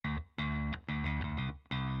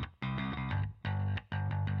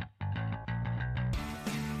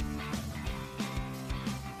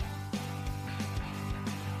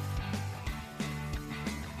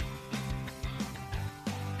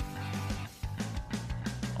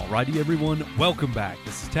Alrighty, everyone, welcome back.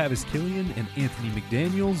 This is Tavis Killian and Anthony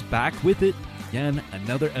McDaniels back with it. Again,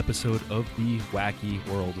 another episode of the Wacky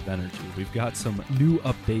World of Energy. We've got some new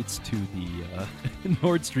updates to the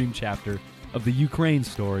Nord Stream chapter of the Ukraine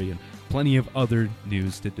story and plenty of other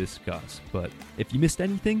news to discuss. But if you missed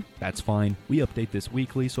anything, that's fine. We update this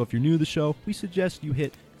weekly, so if you're new to the show, we suggest you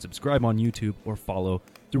hit subscribe on YouTube or follow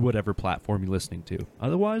through whatever platform you're listening to.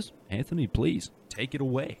 Otherwise, Anthony, please take it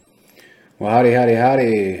away. Well,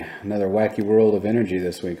 howdy. Another Wacky World of Energy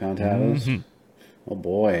this week, huh, Tavis? Mm-hmm. Oh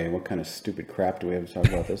boy, what kind of stupid crap do we have to talk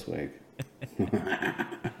about this week?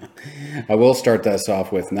 I will start this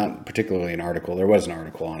off with not particularly an article. There was an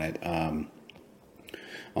article on it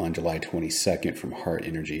on July 22nd from Hart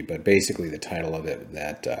Energy, but basically the title of it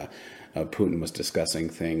that Putin was discussing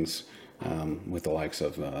things with the likes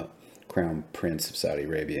of Crown Prince of Saudi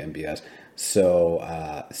Arabia, MBS.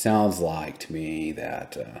 So sounds like to me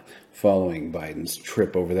that following Biden's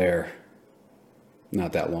trip over there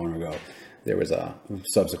not that long ago, there was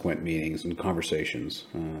subsequent meetings and conversations,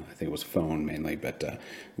 I think it was phone mainly, but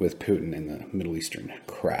with Putin and the Middle Eastern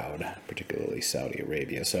crowd, particularly Saudi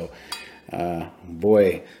Arabia. So,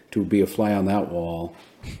 boy, to be a fly on that wall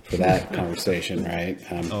for that conversation, right?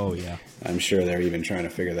 Oh, yeah. I'm sure they're even trying to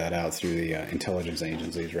figure that out through the intelligence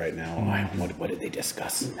agencies right now. What did they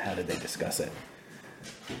discuss and how did they discuss it?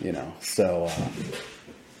 You know, so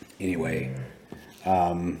anyway,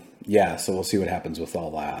 yeah, so we'll see what happens with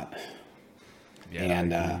all that. Yeah,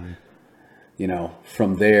 and, you know,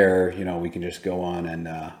 from there, you know, we can just go on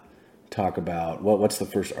and talk about, what's the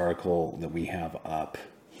first article that we have up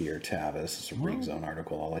here, Tavis? It's a Rig Zone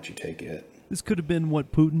article. I'll let you take it. This could have been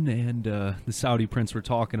what Putin and the Saudi prince were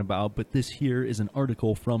talking about, but this here is an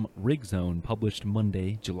article from Rig Zone published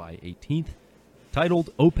Monday, July 18th, titled,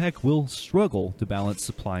 OPEC Will Struggle to Balance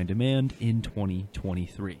Supply and Demand in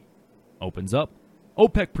 2023. Opens up.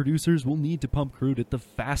 OPEC producers will need to pump crude at the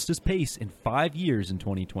fastest pace in 5 years in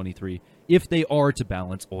 2023 if they are to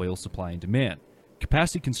balance oil supply and demand.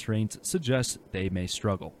 Capacity constraints suggest they may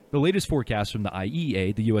struggle. The latest forecast from the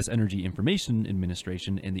IEA, the U.S. Energy Information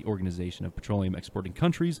Administration, and the Organization of Petroleum Exporting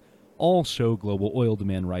Countries all show global oil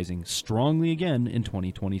demand rising strongly again in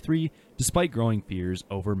 2023, despite growing fears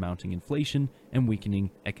over mounting inflation and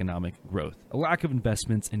weakening economic growth. A lack of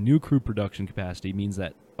investments in new crude production capacity means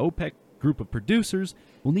that OPEC group of producers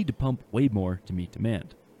will need to pump way more to meet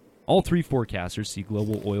demand. All three forecasters see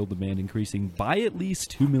global oil demand increasing by at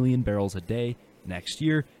least 2 million barrels a day next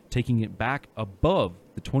year, taking it back above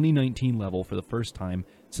the 2019 level for the first time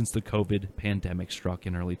since the COVID pandemic struck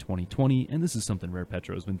in early 2020, and this is something Rare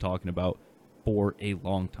Petro has been talking about for a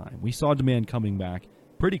long time. We saw demand coming back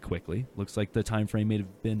pretty quickly. Looks like the time frame may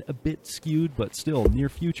have been a bit skewed, but still near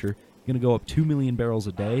future, going to go up 2 million barrels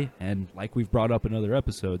a day, and like we've brought up in other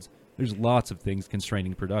episodes, there's lots of things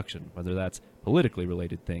constraining production, whether that's politically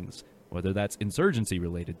related things, whether that's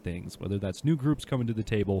insurgency-related things, whether that's new groups coming to the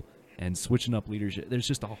table and switching up leadership. There's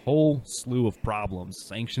just a whole slew of problems,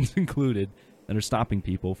 sanctions included, that are stopping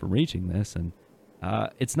people from reaching this. And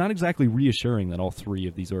it's not exactly reassuring that all three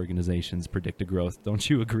of these organizations predict a growth. Don't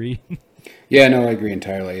you agree? Yeah, no, I agree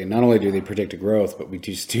entirely. And not only do they predict a growth, but we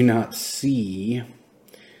just do not see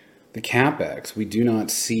the CapEx. We do not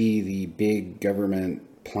see the big government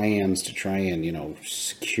plans to try and, you know,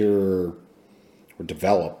 secure or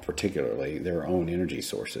develop particularly their own energy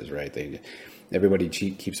sources, right? Everybody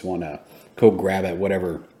keeps wanting to go grab at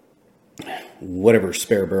whatever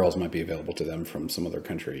spare barrels might be available to them from some other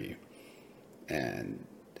country. And,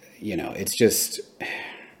 you know, it's just,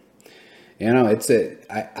 you know,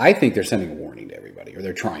 I think they're sending a warning to everybody, or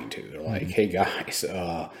they're trying to. They're like, hey guys,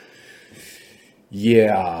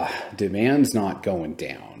 yeah, demand's not going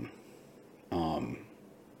down.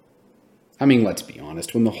 I mean, let's be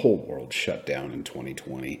honest, when the whole world shut down in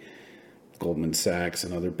 2020, Goldman Sachs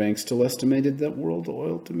and other banks still estimated that world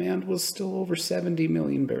oil demand was still over 70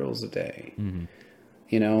 million barrels a day. Mm-hmm.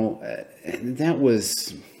 You know, that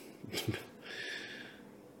was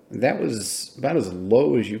about as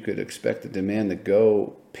low as you could expect the demand to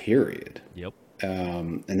go, period. Yep.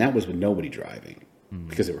 And that was with nobody driving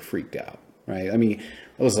because they were freaked out, right? I mean,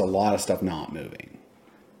 there was a lot of stuff not moving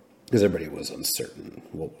because everybody was uncertain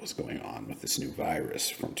what was going on with this new virus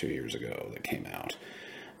from 2 years ago that came out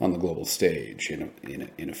on the global stage in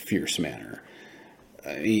a fierce manner.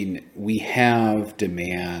 I mean, we have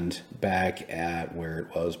demand back at where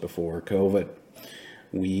it was before COVID.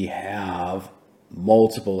 We have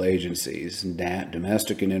multiple agencies,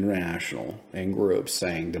 domestic and international, and groups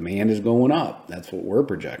saying demand is going up. That's what we're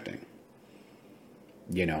projecting.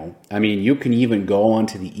 You know, I mean, you can even go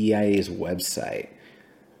onto the EIA's website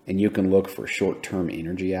and you can look for short-term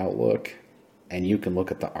energy outlook, and you can look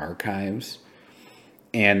at the archives,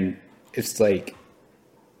 and it's like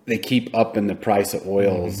they keep upping the price of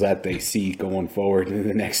oils that they see going forward in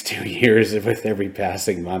the next 2 years with every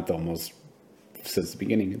passing month, almost since the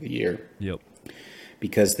beginning of the year. Yep.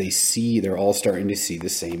 Because they're all starting to see the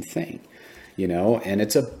same thing, and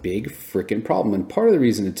it's a big freaking problem. And part of the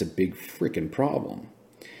reason it's a big freaking problem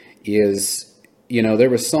is, there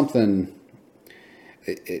was something,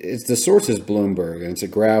 it's the source is Bloomberg, and it's a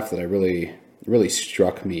graph that I really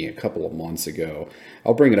struck me a couple of months ago.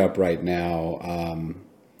 I'll bring it up right now.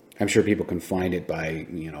 I'm sure people can find it by,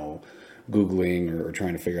 Googling or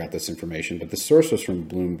trying to figure out this information, but the source was from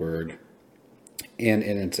Bloomberg, and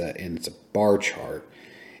it's a bar chart.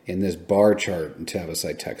 In this bar chart, and Tavis,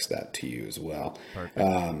 I text that to you as well.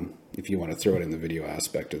 If you want to throw it in the video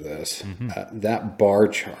aspect of this, that bar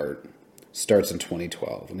chart starts in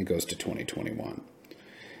 2012 and it goes to 2021.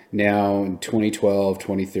 Now, in 2012,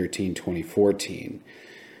 2013, 2014,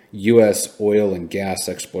 U.S. oil and gas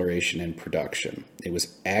exploration and production. It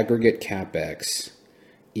was aggregate CapEx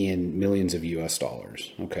in millions of U.S.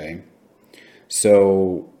 dollars. Okay,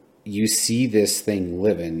 so you see this thing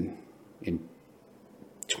living in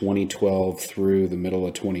 2012 through the middle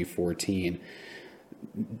of 2014,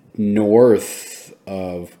 north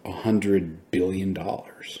of $100 billion.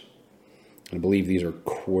 I believe these are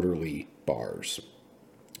quarterly bars.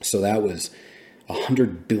 So that was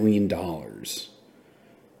 $100 billion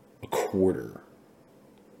a quarter.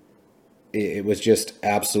 It was just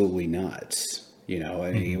absolutely nuts.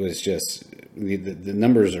 It was just, the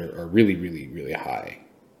numbers are really, really, really high.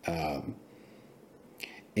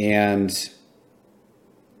 And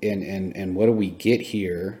what do we get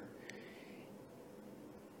here?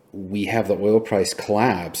 We have the oil price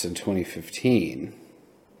collapse in 2015.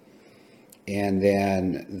 And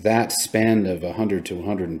then that spend of 100 to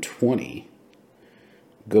 120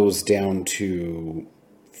 goes down to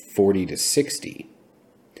 40 to 60.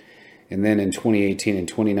 And then in 2018 and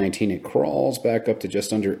 2019, it crawls back up to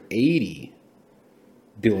just under 80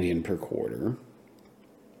 billion per quarter.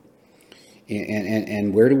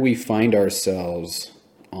 And where do we find ourselves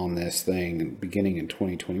on this thing beginning in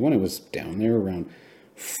 2021? It was down there around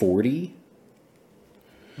 40.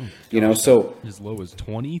 So as low as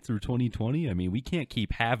 20 through 2020. I mean, we can't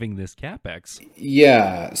keep having this CapEx.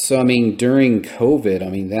 Yeah. So, during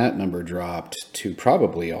COVID, that number dropped to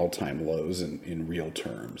probably all-time lows in real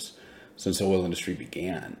terms since the oil industry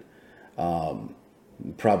began.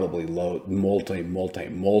 Probably low,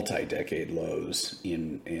 multi-decade lows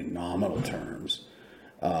in nominal terms.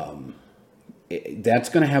 That's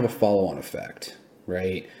going to have a follow-on effect,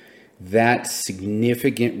 right? That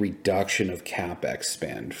significant reduction of CapEx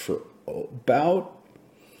spend for about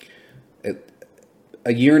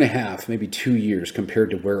a year and a half, maybe 2 years compared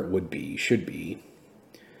to where it should be.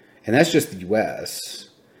 And that's just the U.S.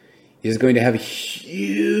 is going to have a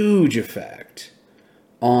huge effect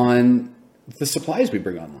on the supplies we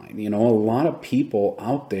bring online. A lot of people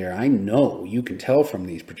out there, I know you can tell from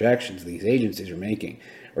these projections these agencies are making,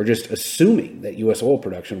 or just assuming that U.S. oil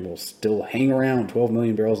production will still hang around 12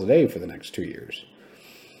 million barrels a day for the next 2 years.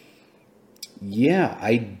 Yeah,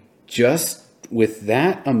 with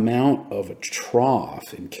that amount of a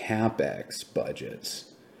trough in CapEx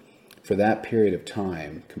budgets for that period of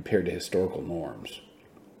time compared to historical norms,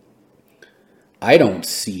 I don't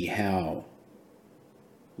see how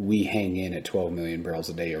we hang in at 12 million barrels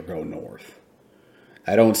a day or go north.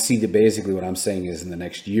 I don't see basically what I'm saying is in the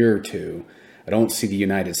next year or two, I don't see the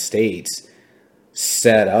United States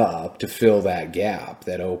set up to fill that gap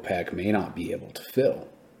that OPEC may not be able to fill.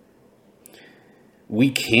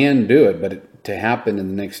 We can do it, but to happen in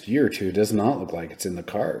the next year or two, it does not look like it's in the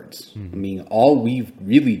cards. All we've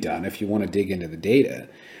really done, if you want to dig into the data,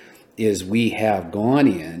 is we have gone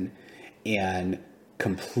in and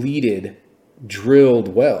completed drilled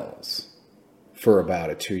wells for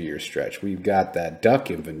about a 2-year stretch. We've got that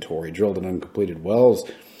DUC inventory, drilled and uncompleted wells,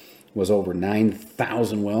 was over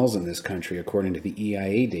 9,000 wells in this country, according to the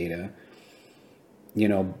EIA data,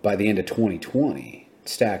 by the end of 2020,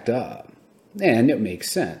 stacked up. And it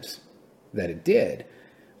makes sense that it did.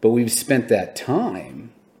 But we've spent that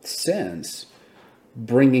time since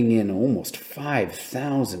bringing in almost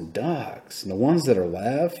 5,000 DUCs. And the ones that are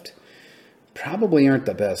left probably aren't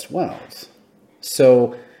the best wells.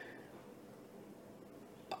 So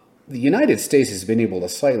the United States has been able to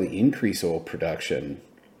slightly increase oil production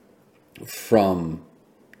from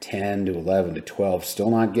 10 to 11 to 12, still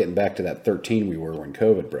not getting back to that 13 we were when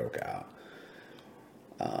COVID broke out.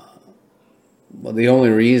 Well, the only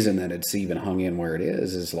reason that it's even hung in where it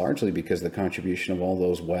is largely because of the contribution of all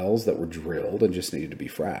those wells that were drilled and just needed to be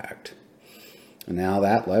fracked. And now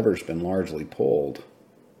that lever's been largely pulled.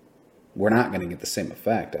 We're not going to get the same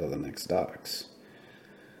effect out of the next ducts.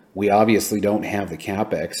 We obviously don't have the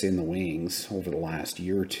CapEx in the wings over the last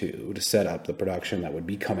year or two to set up the production that would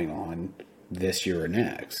be coming on this year or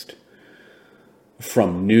next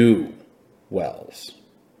from new wells,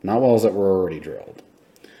 not wells that were already drilled.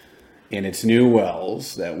 And it's new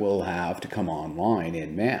wells that will have to come online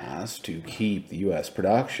en masse to keep the U.S.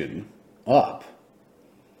 production up.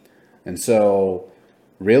 And so,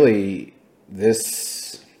 really,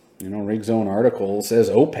 this Rig Zone article says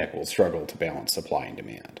OPEC will struggle to balance supply and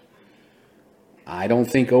demand. I don't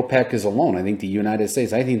think OPEC is alone. I think the United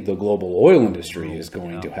States, I think the global oil industry is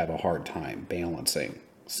going to have a hard time balancing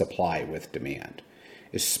supply with demand,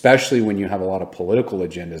 especially when you have a lot of political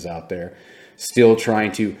agendas out there still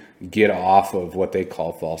trying to get off of what they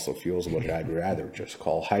call fossil fuels, what I'd rather just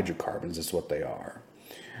call hydrocarbons. Is what they are.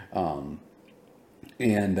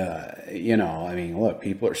 Look,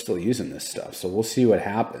 people are still using this stuff, so we'll see what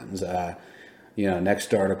happens.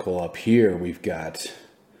 Next article up here, we've got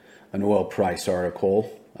an oil price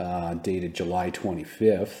article dated July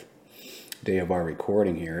 25th, day of our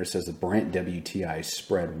recording here. It says the Brent WTI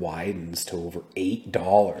spread widens to over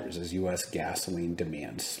 $8 as U.S. gasoline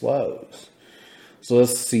demand slows. So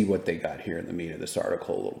let's see what they got here in the meat of this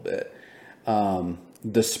article a little bit.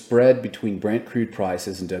 The spread between Brent crude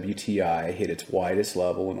prices and WTI hit its widest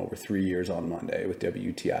level in over 3 years on Monday, with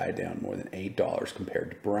WTI down more than $8 compared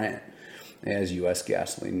to Brent as U.S.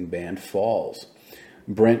 gasoline demand falls.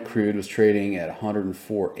 Brent crude was trading at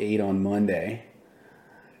 104.8 on Monday,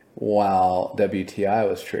 while WTI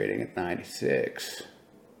was trading at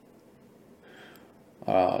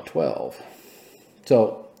 96.12.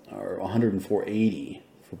 So, or 104.80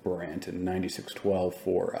 for Brent and 96.12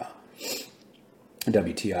 for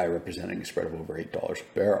WTI, representing a spread of over $8 a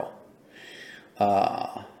barrel.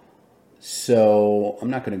 So I'm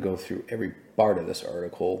not going to go through every part of this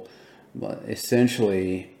article, but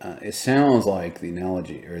essentially it sounds like the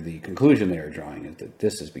analogy or the conclusion they are drawing is that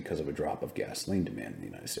this is because of a drop of gasoline demand in the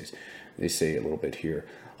United States. They say a little bit here.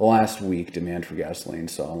 Last week, demand for gasoline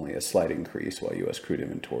saw only a slight increase, while U.S. crude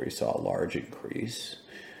inventory saw a large increase.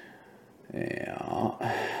 Yeah.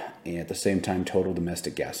 And at the same time, total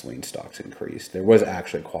domestic gasoline stocks increased. There was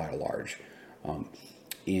actually quite a large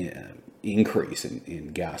increase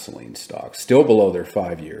in gasoline stocks. Still below their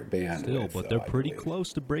 5-year bandwidth. But they're pretty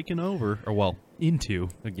close to breaking over, into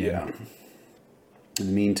again. Yeah. In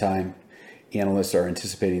the meantime, analysts are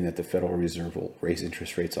anticipating that the Federal Reserve will raise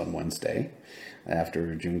interest rates on Wednesday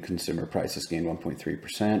after June consumer prices gained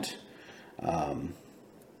 1.3%.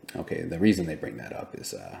 The reason they bring that up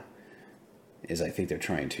is I think they're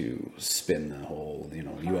trying to spin the whole,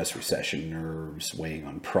 U.S. recession nerves weighing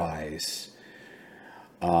on price.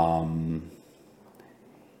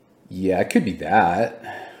 It could be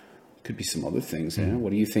that. Could be some other things. Yeah.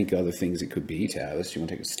 What do you think other things it could be, Tavis? Do you want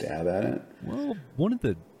to take a stab at it? Well, one of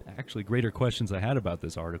the actually greater questions I had about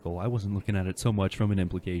this article, I wasn't looking at it so much from an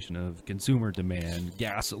implication of consumer demand,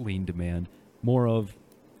 gasoline demand, more of,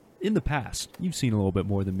 in the past, you've seen a little bit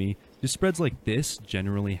more than me, do spreads like this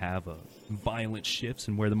generally have violent shifts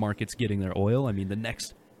in where the market's getting their oil? I mean, the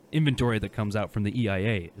next inventory that comes out from the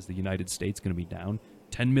EIA, is the United States going to be down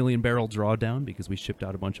 10 million barrel drawdown because we shipped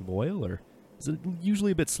out a bunch of oil, or is it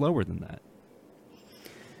usually a bit slower than that?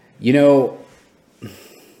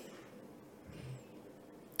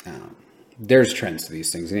 There's trends to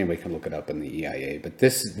these things. Anybody can look it up in the EIA, but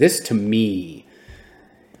this to me,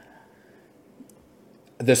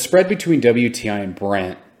 the spread between WTI and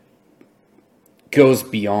Brent goes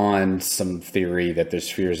beyond some theory that there's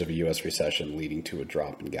fears of a U.S. recession leading to a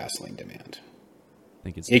drop in gasoline demand.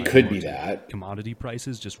 I think it could be that. Commodity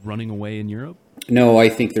prices just running away in Europe? No, I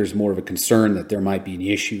think there's more of a concern that there might be an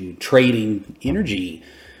issue trading energy,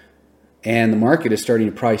 and the market is starting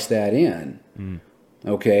to price that in.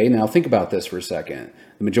 Okay, now think about this for a second.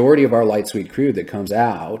 The majority of our light sweet crude that comes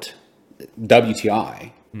out,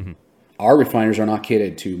 WTI, our refiners are not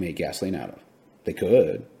kitted to make gasoline out of. They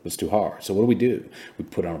could. It's too hard. So what do? We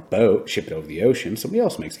put it on a boat, ship it over the ocean. Somebody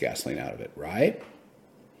else makes gasoline out of it, right?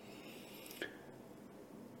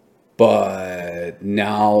 But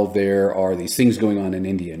now there are these things going on in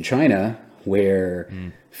India and China where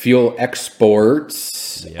fuel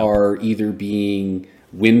exports are either being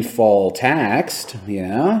windfall taxed,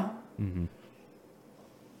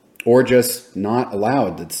 or just not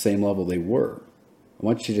allowed at the same level they were. I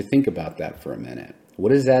want you to think about that for a minute. What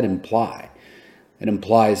does that imply? It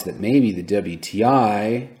implies that maybe the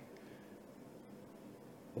WTI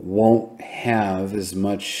won't have as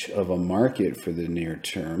much of a market for the near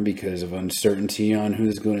term because of uncertainty on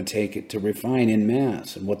who's going to take it to refine en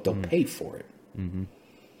masse and what they'll pay for it.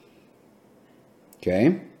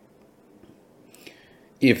 Okay?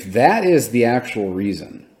 If that is the actual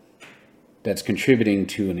reason that's contributing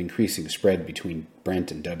to an increasing spread between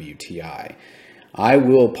Brent and WTI, I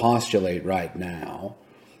will postulate right now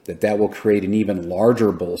that will create an even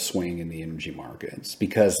larger bull swing in the energy markets,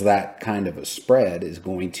 because that kind of a spread is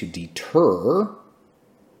going to deter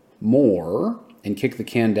more and kick the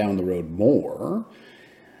can down the road more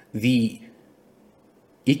the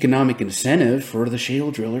economic incentive for the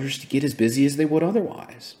shale drillers to get as busy as they would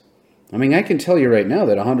otherwise. I mean, I can tell you right now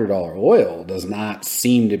that $100 oil does not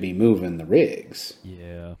seem to be moving the rigs.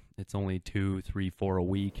 Yeah, it's only 2, 3, 4 a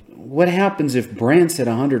week. What happens if Brent's at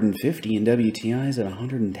 150 and WTI's at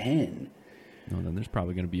 110? No, then there's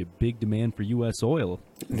probably going to be a big demand for U.S. oil.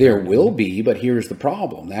 There will be, but here's the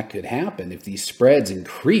problem. That could happen if these spreads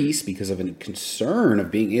increase because of a concern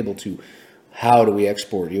of being able to, how do we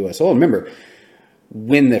export U.S. oil? Remember,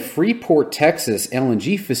 when the Freeport, Texas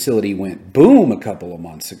LNG facility went boom a couple of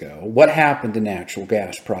months ago, what happened to natural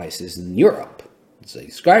gas prices in Europe? They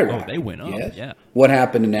skyrocketed. Oh, they went up, yes. Yeah. What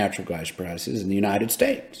happened to natural gas prices in the United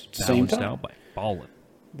States at the same time? Out by falling.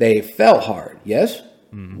 They fell hard, yes?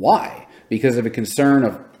 Mm-hmm. Why? Because of a concern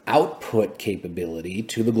of output capability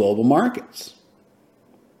to the global markets.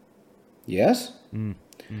 Yes?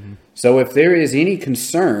 Mm-hmm. So if there is any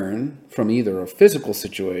concern from either a physical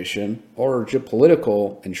situation or a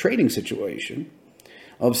geopolitical and trading situation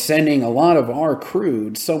of sending a lot of our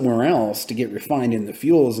crude somewhere else to get refined in the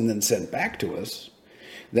fuels and then sent back to us,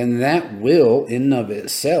 then that will, in and of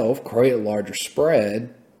itself, create a larger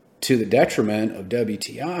spread to the detriment of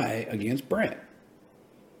WTI against Brent.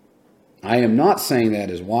 I am not saying that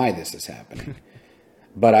is why this is happening.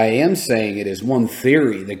 But I am saying it is one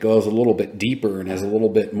theory that goes a little bit deeper and has a little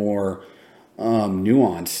bit more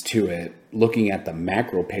nuance to it, looking at the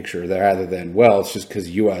macro picture rather than, well, it's just because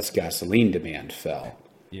U.S. gasoline demand fell.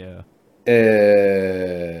 Yeah.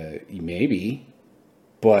 Maybe.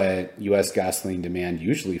 But U.S. gasoline demand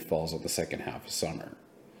usually falls on the second half of summer.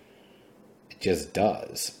 It just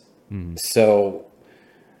does. Mm. So,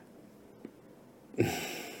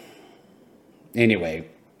 anyway,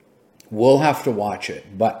 we'll have to watch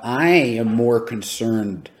it, but I am more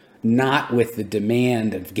concerned not with the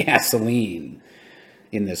demand of gasoline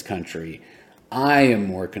in this country. I am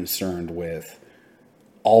more concerned with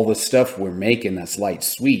all the stuff we're making that's light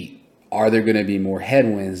sweet. Are there going to be more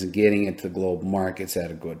headwinds in getting into the global markets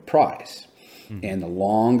at a good price? Mm-hmm. And the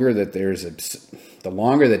longer that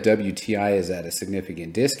WTI is at a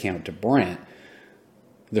significant discount to Brent,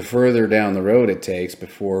 the further down the road it takes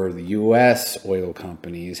before the U.S. oil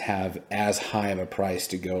companies have as high of a price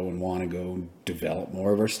to go and want to go develop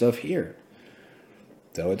more of our stuff here.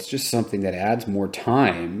 So it's just something that adds more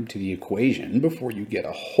time to the equation before you get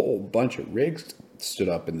a whole bunch of rigs stood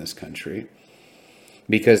up in this country.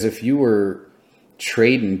 Because if you were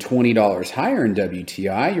trading $20 higher in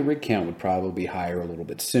WTI, your rig count would probably be higher a little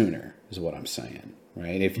bit sooner, is what I'm saying,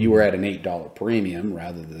 right? If you were at an $8 premium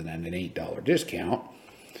rather than at an $8 discount,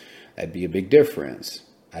 that'd be a big difference.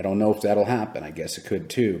 I don't know if that'll happen. I guess it could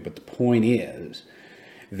too. But the point is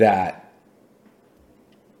that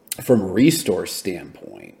from a resource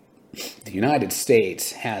standpoint, the United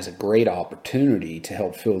States has a great opportunity to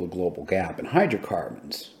help fill the global gap in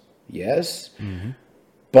hydrocarbons. Yes? Mm-hmm.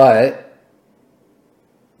 But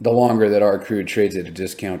the longer that our crude trades at a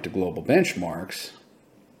discount to global benchmarks,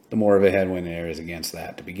 the more of a headwind there is against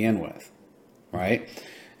that to begin with. Right?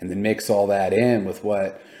 And then mix all that in with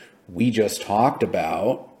what we just talked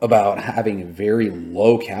about having a very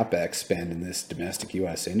low CapEx spend in this domestic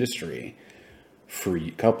U.S. industry for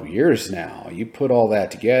a couple years now. You put all that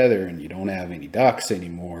together and you don't have any ducks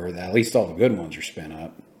anymore. At least all the good ones are spent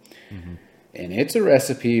up. Mm-hmm. And it's a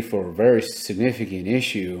recipe for a very significant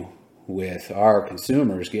issue with our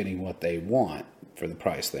consumers getting what they want for the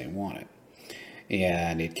price they want it.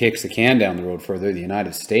 And it kicks the can down the road further. The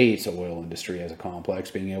United States oil industry as a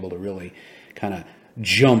complex being able to really kind of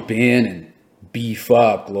jump in and beef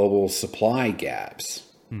up global supply gaps.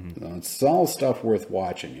 Mm-hmm. It's all stuff worth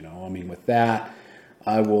watching, you know. I mean, with that,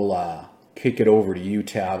 I will kick it over to you,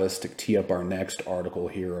 Tavis, to tee up our next article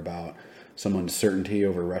here about some uncertainty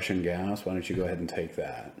over Russian gas. Why don't you go ahead and take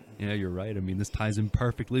that? Yeah, you're right. I mean, this ties in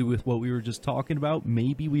perfectly with what we were just talking about.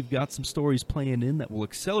 Maybe we've got some stories playing in that will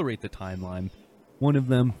accelerate the timeline. One of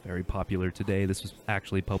them, very popular today. This was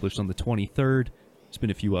actually published on the 23rd. There's been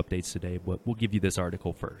a few updates today, but we'll give you this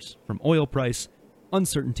article first. From oil price,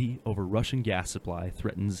 uncertainty over Russian gas supply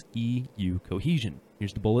threatens EU cohesion.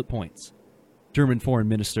 Here's the bullet points. German Foreign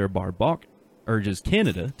Minister Baerbock urges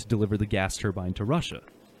Canada to deliver the gas turbine to Russia.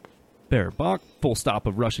 Baerbock, full stop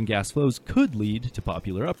of Russian gas flows could lead to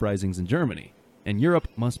popular uprisings in Germany. and Europe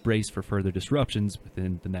must brace for further disruptions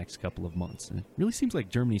within the next couple of months. And it really seems like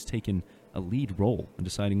Germany's taken a lead role in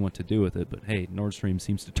deciding what to do with it, but hey, Nord Stream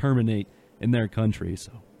seems to terminate in their country,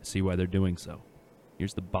 so I see why they're doing so.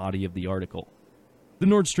 Here's the body of the article. The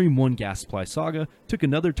Nord Stream 1 gas supply saga took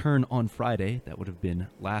another turn on Friday. That would have been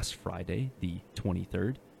last Friday, the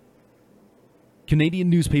 23rd. Canadian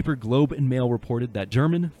newspaper Globe and Mail reported that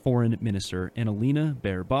German Foreign Minister Annalena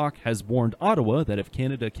Baerbock has warned Ottawa that if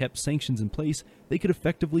Canada kept sanctions in place, they could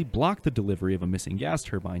effectively block the delivery of a missing gas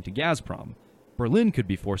turbine to Gazprom. Berlin could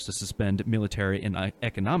be forced to suspend military and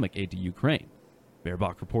economic aid to Ukraine.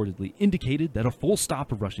 Baerbock reportedly indicated that a full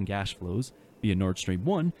stop of Russian gas flows via Nord Stream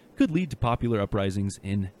 1 could lead to popular uprisings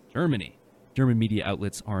in Germany. German media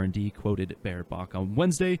outlets R&D quoted Baerbock on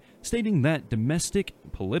Wednesday, stating that domestic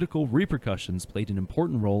political repercussions played an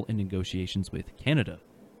important role in negotiations with Canada.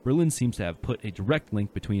 Berlin seems to have put a direct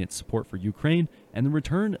link between its support for Ukraine and the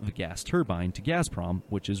return of a gas turbine to Gazprom,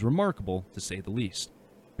 which is remarkable, to say the least.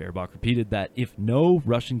 Baerbock repeated that if no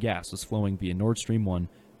Russian gas was flowing via Nord Stream 1,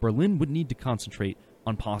 Berlin would need to concentrate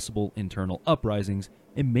on possible internal uprisings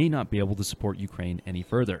and may not be able to support Ukraine any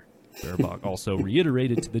further. Baerbock also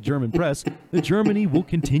reiterated to the German press that Germany will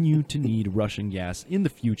continue to need Russian gas in the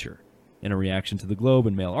future. In a reaction to the Globe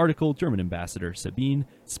and Mail article, German Ambassador Sabine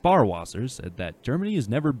Sparwasser said that Germany has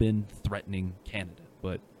never been threatening Canada.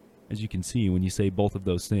 But as you can see, when you say both of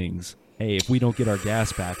those things, hey, if we don't get our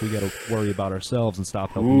gas back, we got to worry about ourselves and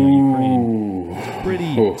stop helping Ukraine. There's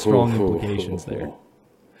pretty strong implications there.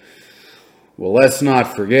 Well, let's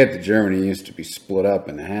not forget that Germany used to be split up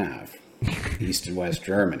in half, East and West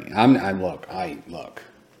Germany. Look.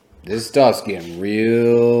 This stuff's getting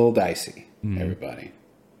real dicey, everybody.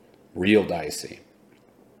 Real dicey.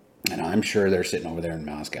 And I'm sure they're sitting over there in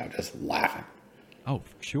Moscow just laughing. Oh,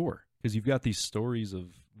 for sure. Because you've got these stories of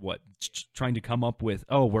trying to come up with,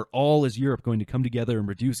 we're all as Europe going to come together and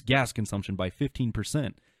reduce gas consumption by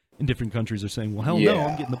 15%. And different countries are saying, well, hell no,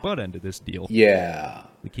 I'm getting the butt end of this deal. Yeah.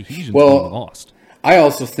 The cohesion's being lost. I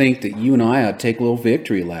also think that you and I ought to take a little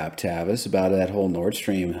victory lap, Tavis, about that whole Nord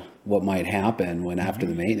Stream, what might happen when after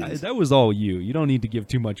the maintenance. That was all you. You don't need to give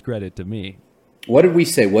too much credit to me. What did we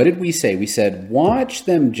say? We said, watch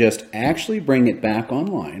them just actually bring it back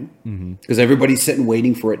online, because everybody's sitting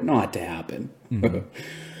waiting for it not to happen.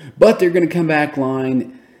 But they're going to come back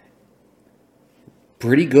line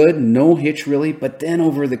pretty good, no hitch really, but then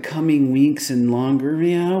over the coming weeks and longer,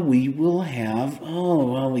 we will have,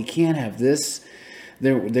 we can't have this.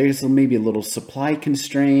 There's maybe a little supply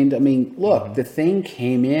constrained. I mean, look, the thing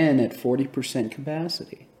came in at 40%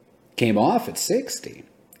 capacity, came off at 60,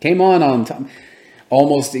 came on time,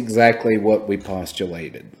 almost exactly what we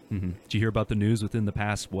postulated. Did you hear about the news within the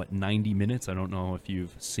past, 90 minutes? I don't know if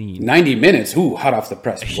you've seen. 90 minutes? Ooh, hot off the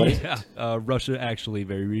press. What is it? Russia actually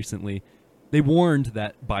very recently, they warned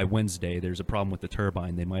that by Wednesday there's a problem with the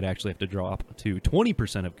turbine. They might actually have to drop to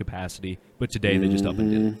 20% of capacity, but today they just up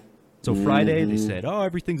and did it. So Friday they said,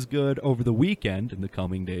 everything's good. Over the weekend, in the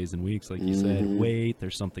coming days and weeks, like you said, wait,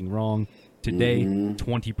 there's something wrong. Today,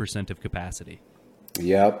 20% of capacity.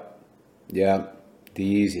 Yep.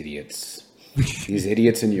 These idiots. These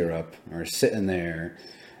idiots in Europe are sitting there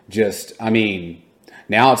just,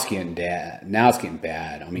 now it's getting bad.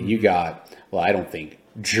 I mean, you got, I don't think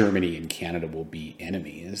Germany and Canada will be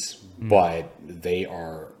enemies, but they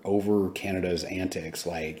are over Canada's antics.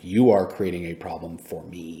 Like, you are creating a problem for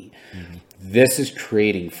me. This is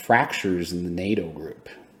creating fractures in the NATO group.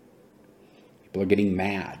 People are getting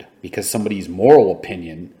mad because somebody's moral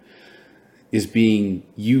opinion is being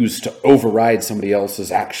used to override somebody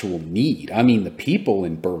else's actual need. I mean, the people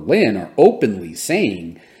in Berlin are openly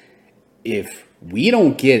saying, if we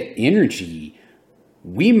don't get energy,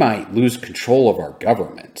 we might lose control of our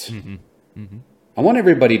government. I want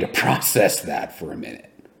everybody to process that for a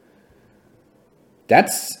minute.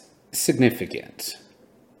 That's significant.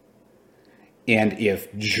 And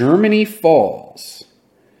if Germany falls,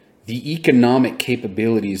 the economic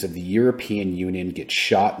capabilities of the European Union get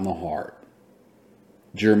shot in the heart.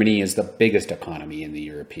 Germany is the biggest economy in the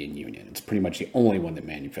European Union. It's pretty much the only one that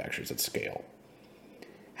manufactures at scale.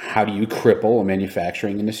 How do you cripple a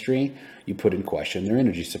manufacturing industry? You put in question their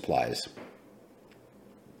energy supplies.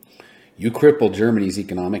 You cripple Germany's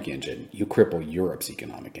economic engine. You cripple Europe's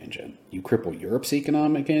economic engine. You cripple Europe's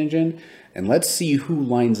economic engine, and let's see who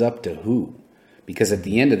lines up to who. Because at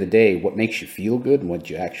the end of the day, what makes you feel good and what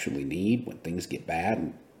you actually need when things get bad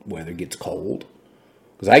and weather gets cold.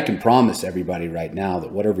 Because I can promise everybody right now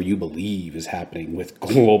that whatever you believe is happening with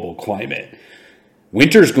global climate,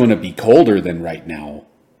 winter's going to be colder than right now.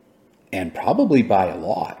 And probably by a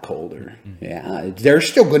lot colder. Yeah, they're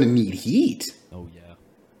still going to need heat. Oh, yeah.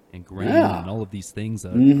 and grain Yeah. and all of these things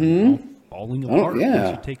are Mm-hmm. all falling Oh, apart yeah.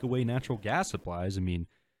 once you take away natural gas supplies. I mean,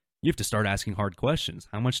 you have to start asking hard questions.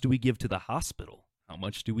 How much do we give to the hospital? How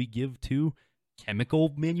much do we give to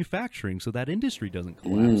chemical manufacturing so that industry doesn't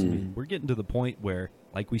collapse? I mean, we're getting to the point where,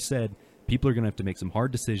 like we said, people are going to have to make some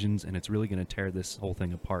hard decisions, and it's really going to tear this whole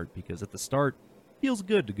thing apart, because at the start, it feels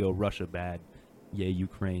good to go Russia bad, yay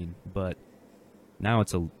Ukraine, but now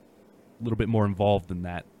it's a little bit more involved than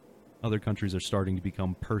that. Other countries are starting to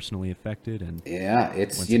become personally affected, and Yeah,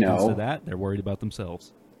 it's, once you it comes know, to that, they're worried about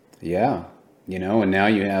themselves. yeah, you know, and now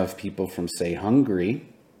you have people from, say, Hungary.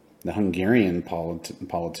 The Hungarian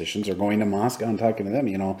politicians are going to Moscow and talking to them,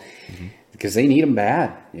 you know, because they need them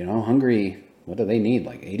bad. You know, Hungary, what do they need?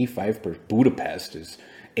 Like 85%. Budapest is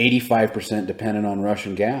 85% dependent on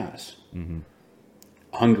Russian gas.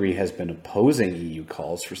 Hungary has been opposing EU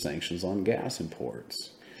calls for sanctions on gas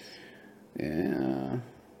imports. Yeah,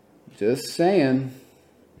 just saying.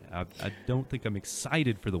 I don't think I'm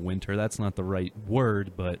excited for the winter. That's not the right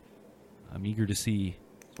word, but I'm eager to see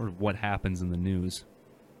sort of what happens in the news.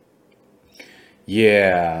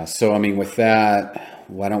 Yeah, so I mean, with that,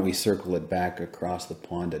 why don't we circle it back across the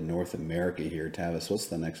pond to North America here, Tavis? What's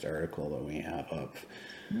the next article that we have up?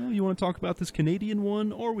 You want to talk about this Canadian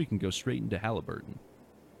one, or we can go straight into Halliburton?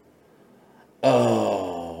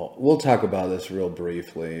 Oh, we'll talk about this real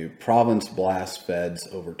briefly. Province blasts feds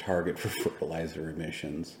over target for fertilizer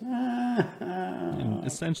emissions. And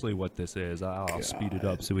essentially what this is, I'll speed it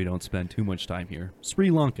up so we don't spend too much time here. Sri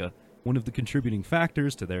Lanka, one of the contributing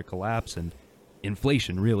factors to their collapse and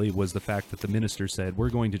inflation, really, was the fact that the minister said, we're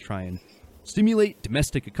going to try and stimulate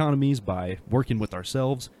domestic economies by working with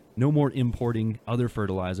ourselves. No more importing other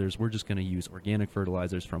fertilizers. We're just going to use organic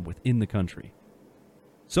fertilizers from within the country.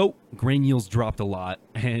 So grain yields dropped a lot,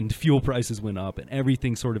 and fuel prices went up, and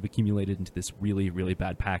everything sort of accumulated into this really, really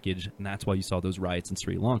bad package, and that's why you saw those riots in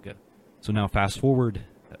Sri Lanka. So now fast forward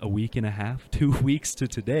a week and a half, 2 weeks to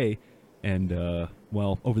today, and,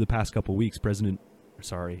 over the past couple weeks,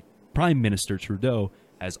 Prime Minister Trudeau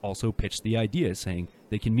has also pitched the idea, saying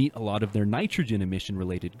they can meet a lot of their nitrogen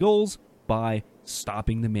emission-related goals by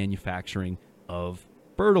stopping the manufacturing of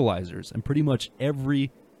fertilizers, and pretty much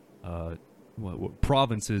every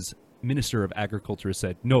province's Minister of Agriculture has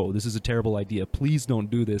said, no, this is a terrible idea. Please don't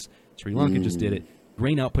do this. Sri Lanka just did it.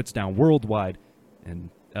 Grain output's down worldwide.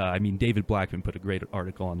 And, David Blackman put a great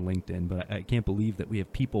article on LinkedIn, but I can't believe that we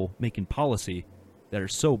have people making policy that are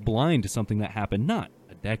so blind to something that happened not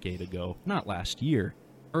a decade ago, not last year,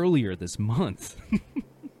 earlier this month.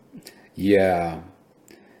 Yeah.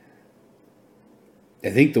 I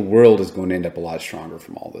think the world is going to end up a lot stronger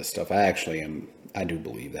from all this stuff. I do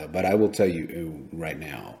believe that, but I will tell you right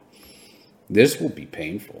now, this will be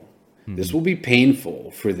painful. This will be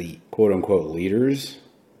painful for the quote unquote leaders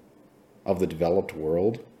of the developed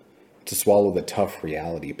world to swallow the tough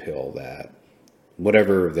reality pill that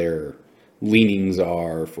whatever their leanings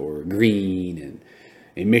are for green and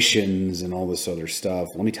emissions and all this other stuff.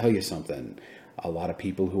 Let me tell you something. A lot of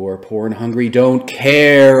people who are poor and hungry don't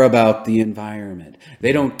care about the environment.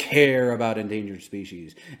 They don't care about endangered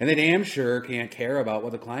species. And they damn sure can't care about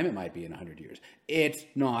what the climate might be in 100 years. It's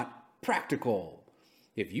not practical.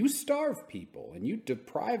 If you starve people and you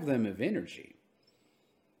deprive them of energy,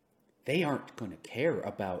 they aren't going to care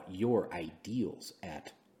about your ideals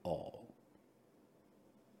at all.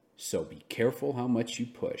 So be careful how much you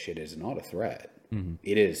push. It is not a threat.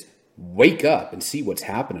 It is wake up and see what's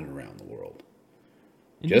happening around the world.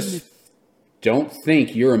 Just don't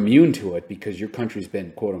think you're immune to it because your country's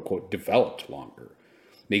been, quote unquote, developed longer.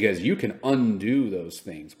 Because you can undo those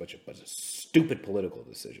things, but it's stupid political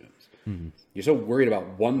decisions. You're so worried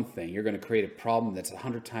about one thing, you're going to create a problem that's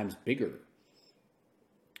 100 times bigger.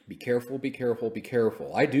 Be careful, be careful, be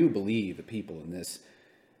careful. I do believe the people in this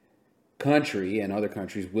country and other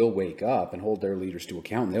countries will wake up and hold their leaders to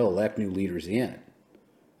account, and they'll elect new leaders in.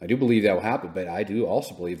 I do believe that will happen, but I do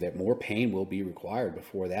also believe that more pain will be required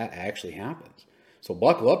before that actually happens. So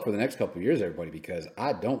buckle up for the next couple of years, everybody, because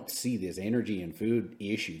I don't see this energy and food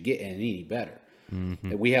issue getting any better.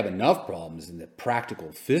 That we have enough problems in the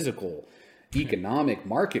practical, physical, economic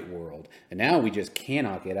market world, and now we just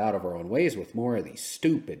cannot get out of our own ways with more of these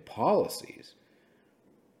stupid policies.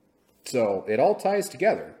 So it all ties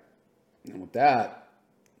together. And with that,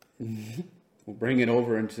 we'll bring it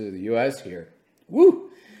over into the U.S. here. Woo!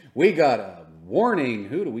 We got a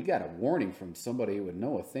warning. We got a warning from somebody who would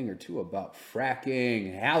know a thing or two about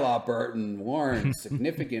fracking. Halliburton warns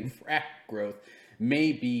significant frack growth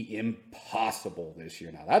may be impossible this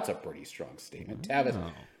year. Now, that's a pretty strong statement. Tavis,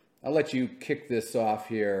 I'll let you kick this off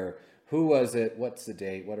here. Who was it? What's the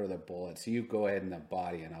date? What are the bullets? You go ahead in the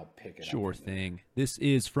body and I'll pick it up. Sure thing. This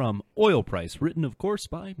is from Oil Price, written, of course,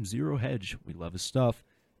 by Zero Hedge. We love his stuff.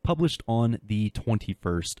 Published on the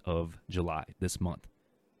 21st of July this month.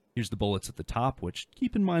 Here's the bullets at the top, which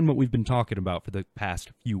keep in mind what we've been talking about for the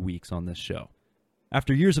past few weeks on this show.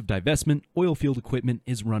 After years of divestment, oil field equipment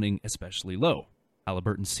is running especially low.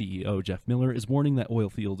 Halliburton CEO Jeff Miller is warning that oil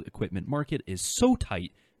field equipment market is so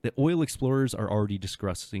tight that oil explorers are already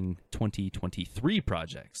discussing 2023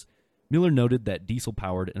 projects. Miller noted that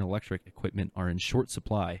diesel-powered and electric equipment are in short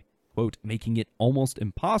supply, quote, making it almost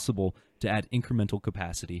impossible to add incremental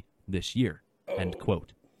capacity this year, end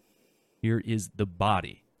quote. Here is the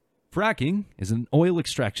body. Fracking is an oil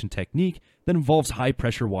extraction technique that involves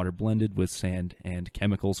high-pressure water blended with sand and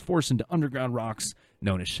chemicals forced into underground rocks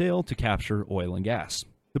known as shale to capture oil and gas.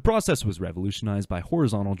 The process was revolutionized by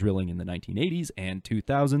horizontal drilling in the 1980s and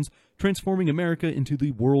 2000s, transforming America into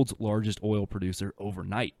the world's largest oil producer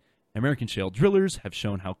overnight. American shale drillers have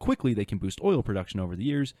shown how quickly they can boost oil production over the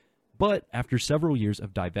years, but after several years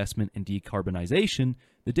of divestment and decarbonization,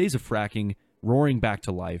 the days of fracking roaring back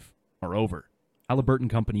to life are over. Halliburton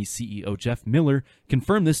Company's CEO Jeff Miller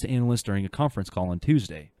confirmed this to analysts during a conference call on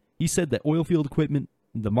Tuesday. He said that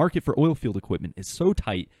the market for oil field equipment is so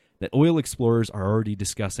tight that oil explorers are already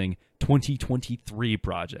discussing 2023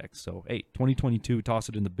 projects. So, hey, 2022, toss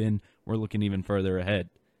it in the bin. We're looking even further ahead.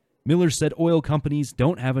 Miller said oil companies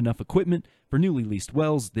don't have enough equipment for newly leased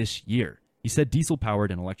wells this year. He said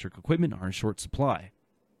diesel-powered and electric equipment are in short supply.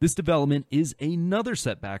 This development is another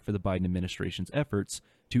setback for the Biden administration's efforts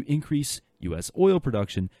to increase U.S. oil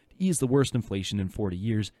production to ease the worst inflation in 40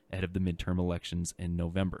 years ahead of the midterm elections in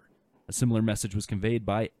November. A similar message was conveyed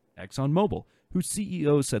by ExxonMobil, whose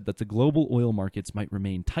CEO said that the global oil markets might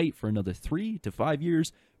remain tight for another 3 to 5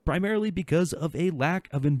 years, primarily because of a lack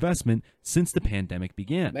of investment since the pandemic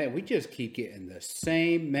began. Man, we just keep getting the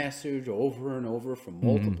same message over and over from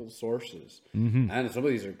multiple sources. And some of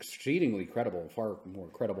these are exceedingly credible, far more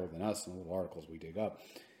credible than us in the little articles we dig up.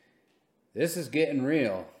 This is getting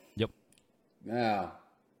real. Yep. Oh,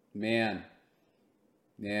 man.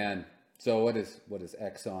 So what is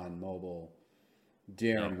ExxonMobil?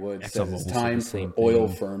 Darren Wood says it's time for oil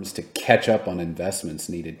firms to catch up on investments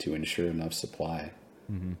needed to ensure enough supply.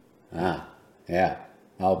 Yeah.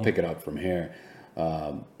 I'll pick it up from here.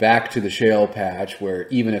 Back to the shale patch, where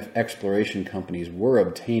even if exploration companies were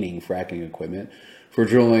obtaining fracking equipment for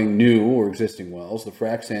drilling new or existing wells, the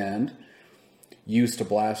frac sand used to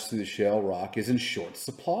blast through the shale rock is in short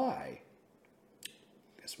supply.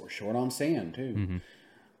 Guess we're short on sand, too.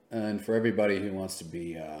 And for everybody who wants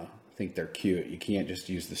to think they're cute, you can't just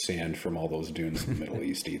use the sand from all those dunes in the Middle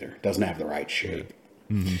East either. It doesn't have the right shape.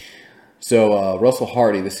 So Russell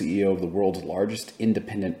Hardy, the CEO of the world's largest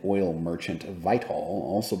independent oil merchant, Vitol,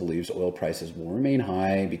 also believes oil prices will remain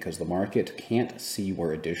high because the market can't see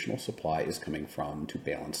where additional supply is coming from to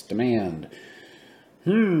balance demand.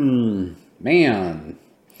 Man.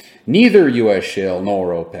 Neither U.S. shale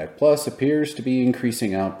nor OPEC Plus appears to be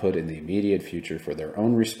increasing output in the immediate future for their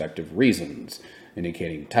own respective reasons,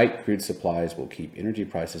 indicating tight crude supplies will keep energy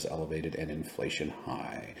prices elevated and inflation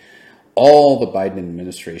high. All the Biden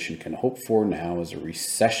administration can hope for now is a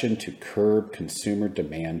recession to curb consumer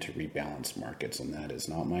demand to rebalance markets. And that is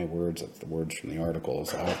not my words, that's the words from the article,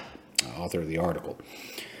 author of the article.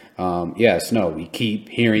 We keep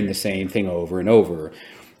hearing the same thing over and over.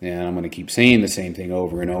 And I'm going to keep saying the same thing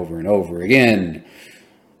over and over and over again.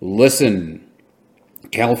 Listen,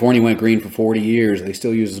 California went green for 40 years. They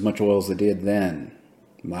still use as much oil as they did then.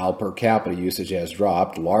 While per capita usage has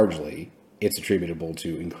dropped largely, it's attributable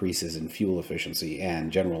to increases in fuel efficiency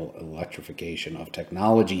and general electrification of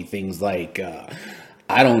technology. Things like,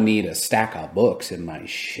 I don't need a stack of books in my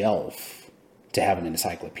shelf to have an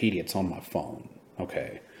encyclopedia. It's on my phone.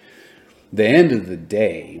 Okay. The end of the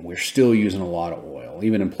day, we're still using a lot of oil,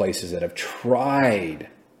 even in places that have tried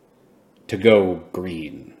to go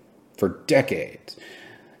green for decades.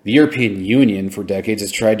 The European Union for decades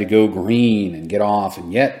has tried to go green and get off,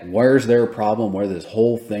 and yet where's their problem? Where this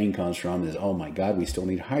whole thing comes from is, oh my God, we still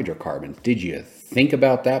need hydrocarbons. Did you think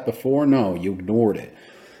about that before? No, you ignored it.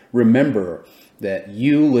 Remember that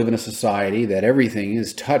you live in a society that everything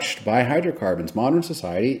is touched by hydrocarbons. Modern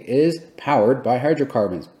society is powered by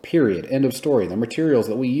hydrocarbons, period. End of story. The materials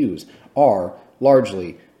that we use are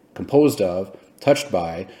largely composed of, touched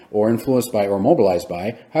by, or influenced by, or mobilized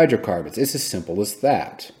by hydrocarbons. It's as simple as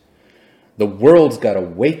that. The world's got to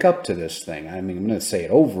wake up to this thing. I mean, I'm going to say it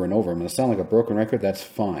over and over. I'm going to sound like a broken record. That's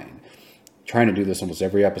fine. I'm trying to do this almost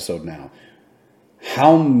every episode now.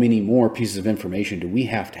 How many more pieces of information do we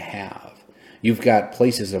have to have? You've got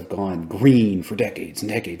places that have gone green for decades and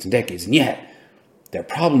decades and decades, and yet their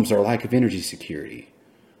problems are lack of energy security.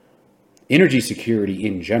 Energy security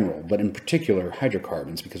in general, but in particular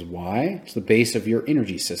hydrocarbons, because why? It's the base of your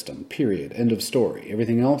energy system, period. End of story.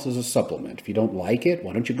 Everything else is a supplement. If you don't like it,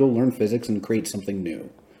 why don't you go learn physics and create something new?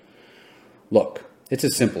 Look, it's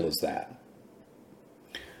as simple as that.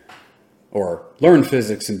 Or learn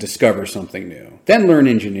physics and discover something new. Then learn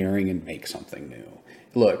engineering and make something new.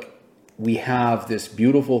 Look, we have this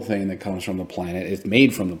beautiful thing that comes from the planet. It's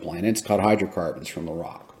made from the planet. It's called hydrocarbons from the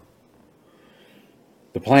rock.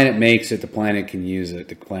 The planet makes it, the planet can use it,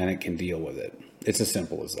 the planet can deal with it. It's as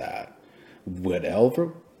simple as that.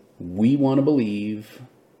 Whatever we want to believe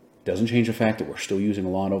doesn't change the fact that we're still using a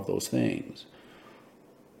lot of those things.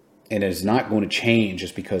 And it's not going to change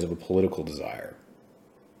just because of a political desire,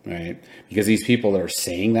 right? Because these people that are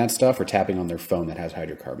saying that stuff are tapping on their phone that has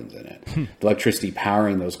hydrocarbons in it. The electricity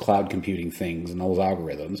powering those cloud computing things and those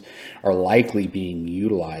algorithms are likely being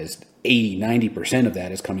utilized. 80, 90% of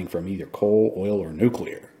that is coming from either coal, oil, or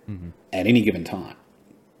nuclear at any given time.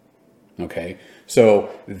 Okay? So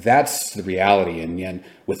that's the reality. And then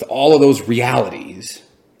with all of those realities,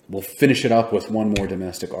 we'll finish it up with one more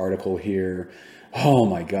domestic article here. Oh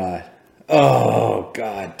my God. Oh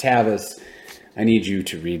God. Tavis, I need you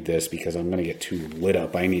to read this because I'm going to get too lit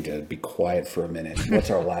up. I need to be quiet for a minute. What's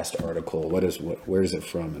our last article? Where is it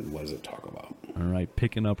from and what does it talk about? All right,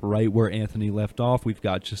 picking up right where Anthony left off, we've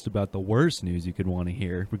got just about the worst news you could want to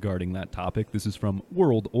hear regarding that topic. This is from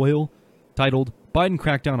World Oil, titled, Biden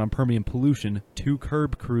Crackdown on Permian Pollution to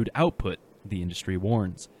Curb Crude Output, the industry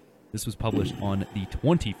warns. This was published on the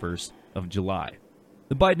 21st of July.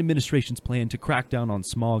 The Biden administration's plan to crack down on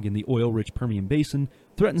smog in the oil-rich Permian Basin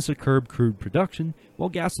threatens to curb crude production, while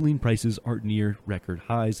gasoline prices are near record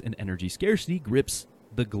highs and energy scarcity grips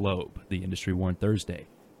the globe, the industry warned Thursday.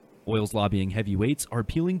 Oil's lobbying heavyweights are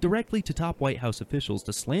appealing directly to top White House officials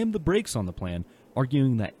to slam the brakes on the plan,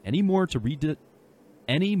 arguing that any move to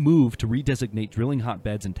redesignate drilling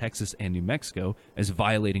hotbeds in Texas and New Mexico as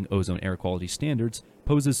violating ozone air quality standards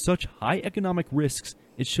poses such high economic risks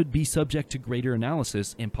it should be subject to greater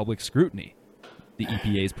analysis and public scrutiny. The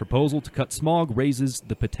EPA's proposal to cut smog raises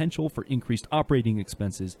the potential for increased operating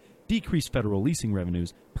expenses, decreased federal leasing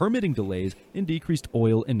revenues, permitting delays, and decreased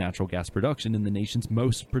oil and natural gas production in the nation's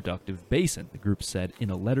most productive basin, the group said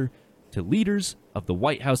in a letter to leaders of the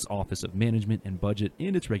White House Office of Management and Budget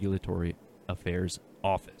and its Regulatory Affairs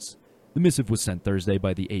Office. The missive was sent Thursday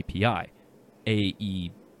by the API,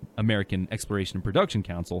 American Exploration and Production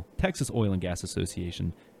Council, Texas Oil and Gas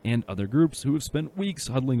Association, and other groups who have spent weeks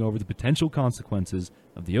huddling over the potential consequences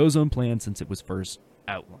of the ozone plan since it was first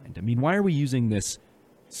outlined. I mean, why are we using this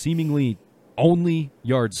seemingly only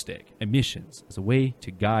yardstick, emissions, as a way to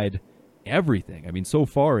guide everything? I mean, so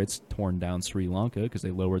far it's torn down Sri Lanka because they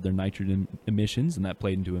lowered their nitrogen emissions and that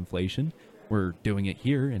played into inflation. We're doing it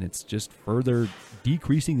here and it's just further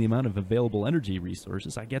decreasing the amount of available energy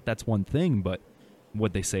resources. I get that's one thing, but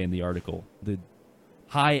what they say in the article, the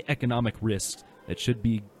high economic risks that should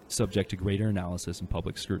be subject to greater analysis and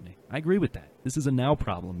public scrutiny. I agree with that. This is a now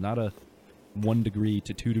problem, not a 1 degree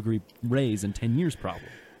to 2 degree raise in 10 years problem.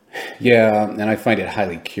 Yeah, and I find it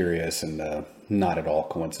highly curious and not at all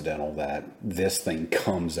coincidental that this thing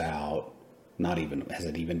comes out. Has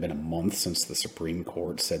it even been a month since the Supreme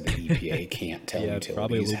Court said the EPA can't tell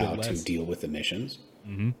utilities how to deal with emissions?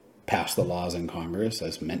 Pass the laws in Congress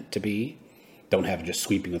as meant to be. Don't have just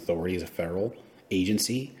sweeping authority as a federal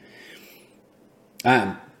agency.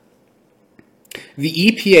 The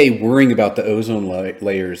EPA worrying about the ozone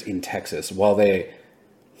layers in Texas while the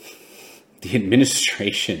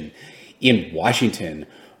administration in Washington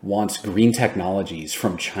wants green technologies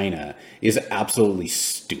from China is absolutely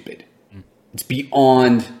stupid. It's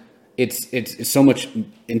beyond, it's so much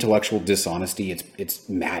intellectual dishonesty. It's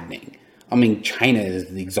maddening. I mean, China is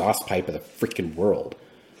the exhaust pipe of the freaking world.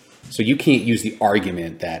 So you can't use the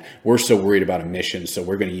argument that we're so worried about emissions, so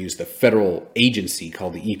we're going to use the federal agency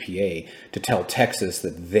called the EPA to tell Texas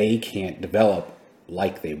that they can't develop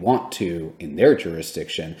like they want to in their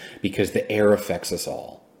jurisdiction because the air affects us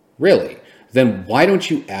all. Really? Then why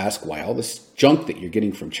don't you ask why all this junk that you're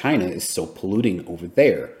getting from China is so polluting over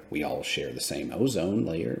there? We all share the same ozone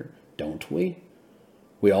layer, don't we?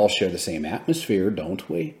 We all share the same atmosphere, don't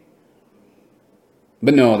we?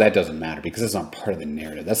 But no, that doesn't matter because that's not part of the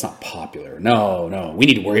narrative. That's not popular. No, we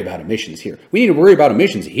need to worry about emissions here. We need to worry about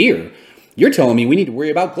emissions here. You're telling me we need to worry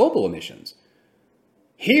about global emissions.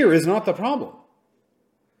 Here is not the problem.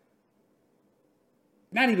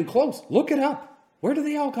 Not even close. Look it up. Where do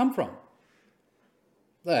they all come from?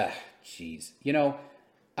 Jeez. You know,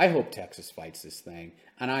 I hope Texas fights this thing,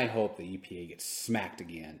 and I hope the EPA gets smacked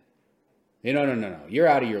again. No. You're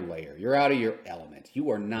out of your layer. You're out of your element. You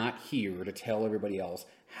are not here to tell everybody else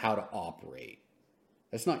how to operate.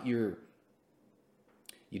 That's not your...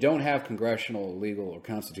 You don't have congressional, legal, or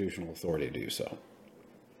constitutional authority to do so.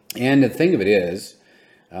 And the thing of it is,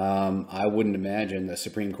 I wouldn't imagine the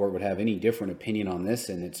Supreme Court would have any different opinion on this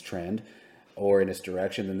in its trend or in its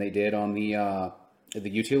direction than they did on the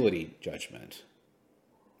utility judgment,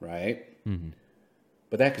 right? Mm-hmm.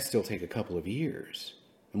 But that could still take a couple of years.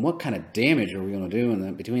 And what kind of damage are we going to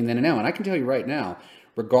do between then and now? And I can tell you right now,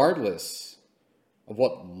 regardless of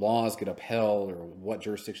what laws get upheld or what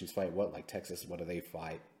jurisdictions fight what, like Texas, what do they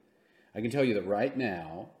fight? I can tell you that right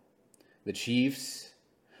now, the chiefs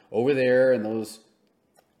over there and those,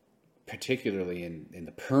 particularly in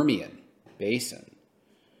the Permian Basin,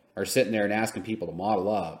 are sitting there and asking people to model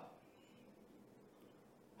up.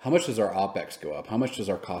 How much does our OPEX go up? How much does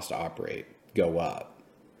our cost to operate go up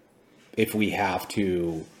if we have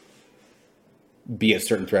to be at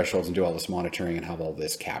certain thresholds and do all this monitoring and have all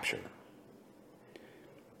this capture?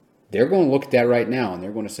 They're going to look at that right now, and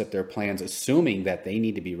they're going to set their plans assuming that they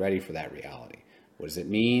need to be ready for that reality. What does it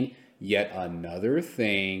mean? Yet another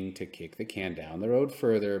thing to kick the can down the road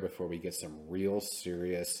further before we get some real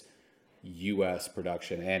serious U.S.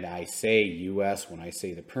 production. And I say U.S. when I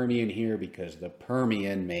say the Permian here because the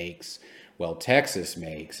Permian makes, well, Texas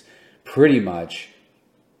makes pretty much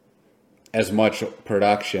as much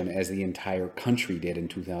production as the entire country did in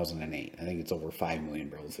 2008. I think it's over 5 million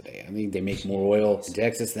barrels a day. I think they make more oil in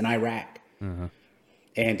Texas than Iraq. Uh-huh.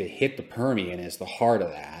 And to hit the Permian is the heart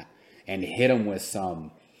of that. And to hit them with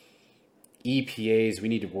some EPAs, we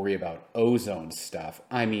need to worry about ozone stuff.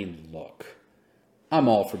 I mean, look, I'm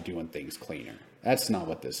all for doing things cleaner. That's not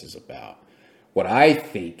what this is about. What I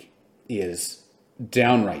think is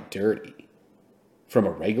downright dirty from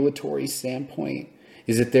a regulatory standpoint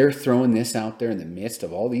is that they're throwing this out there in the midst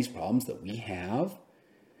of all these problems that we have,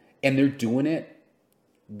 and they're doing it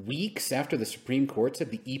weeks after the Supreme Court said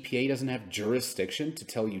the EPA doesn't have jurisdiction to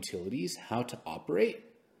tell utilities how to operate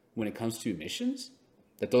when it comes to emissions,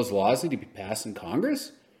 that those laws need to be passed in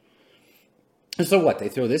Congress. And so what? They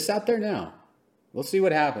throw this out there now. We'll see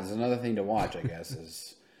what happens. Another thing to watch, I guess,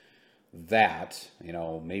 is that,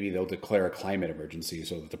 maybe they'll declare a climate emergency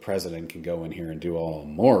so that the president can go in here and do all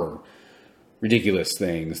more ridiculous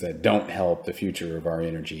things that don't help the future of our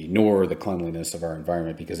energy, nor the cleanliness of our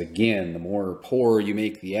environment. Because again, the more poor you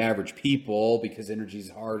make the average people, because energy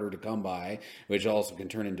is harder to come by, which also can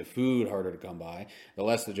turn into food harder to come by, the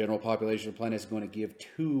less the general population of the planet is going to give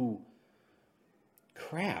two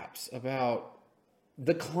craps about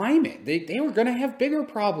the climate. They were going to have bigger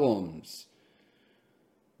problems.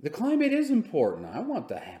 The climate is important. I want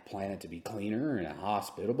the planet to be cleaner and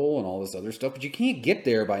hospitable and all this other stuff, but you can't get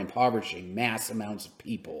there by impoverishing mass amounts of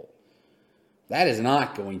people. That is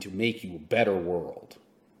not going to make you a better world.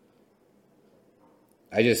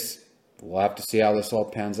 We'll have to see how this all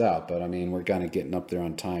pans out, but we're kind of getting up there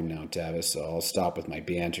on time now, Tavis, so I'll stop with my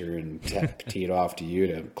banter and tee it off to you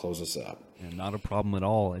to close us up. Yeah, not a problem at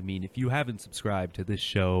all. If you haven't subscribed to this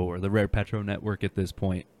show or the Rare Petro Network at this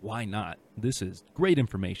point, why not? This is great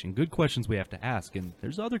information, good questions we have to ask, and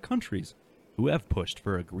there's other countries who have pushed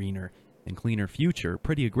for a greener and cleaner future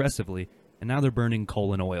pretty aggressively, and now they're burning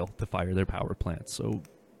coal and oil to fire their power plants. So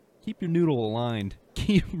keep your noodle aligned,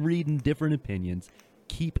 keep reading different opinions,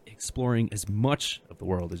 keep exploring as much of the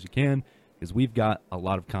world as you can, because we've got a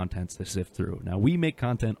lot of content to sift through. Now, we make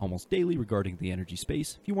content almost daily regarding the energy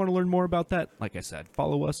space. If you want to learn more about that, like I said,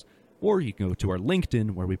 follow us, or you can go to our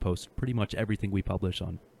LinkedIn, where we post pretty much everything we publish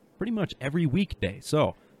on pretty much every weekday.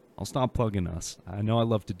 So I'll stop plugging us. I know I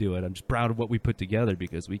love to do it. I'm just proud of what we put together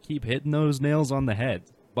because we keep hitting those nails on the head.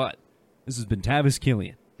 But this has been Tavis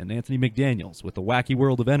Killian and Anthony McDaniels with the Wacky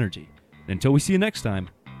World of Energy. And until we see you next time,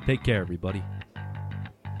 take care, everybody.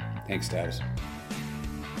 Thanks, Tavis.